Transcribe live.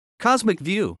Cosmic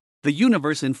View, The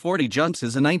Universe in 40 Jumps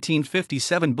is a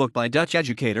 1957 book by Dutch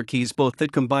educator Kees Boeke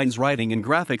that combines writing and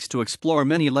graphics to explore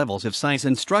many levels of size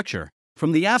and structure,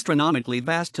 from the astronomically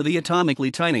vast to the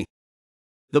atomically tiny.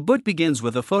 The book begins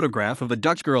with a photograph of a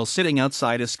Dutch girl sitting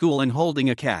outside a school and holding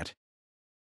a cat.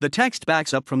 The text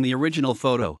backs up from the original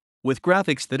photo, with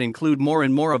graphics that include more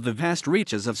and more of the vast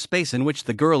reaches of space in which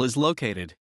the girl is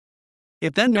located.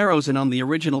 It then narrows in on the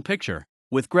original picture,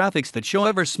 with graphics that show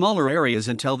ever smaller areas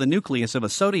until the nucleus of a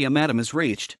sodium atom is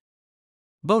reached.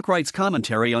 Boeke writes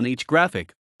commentary on each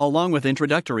graphic, along with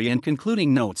introductory and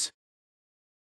concluding notes.